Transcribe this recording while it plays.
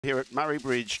Here at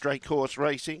Murray-Bridge Straight Course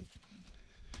Racing.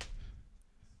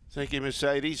 Thank you,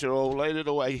 Mercedes. Are all loaded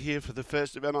away here for the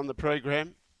first event on the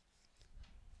program.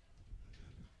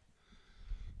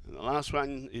 And the last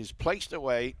one is placed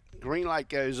away. Green light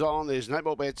goes on. There's no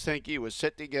more bets. Thank you. We're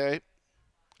set to go.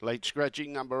 Late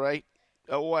scratching, number 8.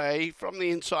 Away from the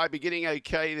inside, beginning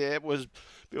okay there was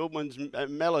Billman's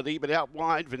Melody, but out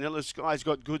wide, Vanilla Sky's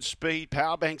got good speed.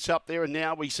 Powerbank's up there, and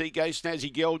now we see Go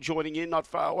Snazzy Girl joining in. Not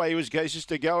far away was Go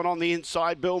Sister going on the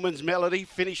inside. Billman's Melody,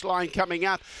 finish line coming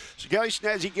up. So Go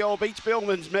Snazzy Girl beats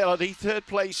Billman's Melody. Third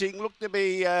placing looked to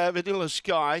be Vanilla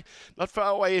Sky. Not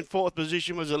far away in fourth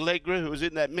position was Allegra, who was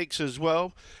in that mix as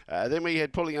well. Then we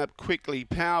had pulling up quickly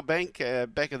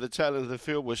Powerbank. Back of the tail of the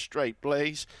field was Straight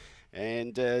Blaze.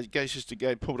 And Go Sister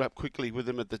Go pulled up quickly with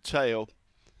him at the tail.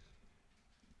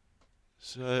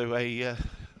 So a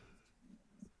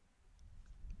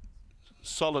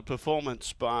solid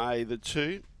performance by the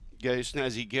two. Go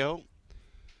Snazzy Girl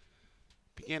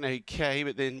began okay,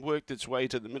 but then worked its way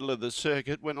to the middle of the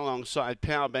circuit. Went alongside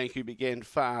Powerbank, who began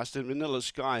fast, and Vanilla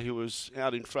Sky, who was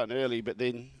out in front early, but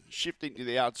then shifting to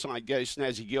the outside. Go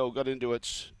Snazzy Girl got into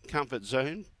its comfort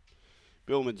zone.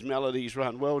 Billman's Melodies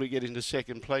run well to get into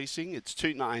second placing. It's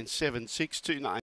 2.976, 2.9.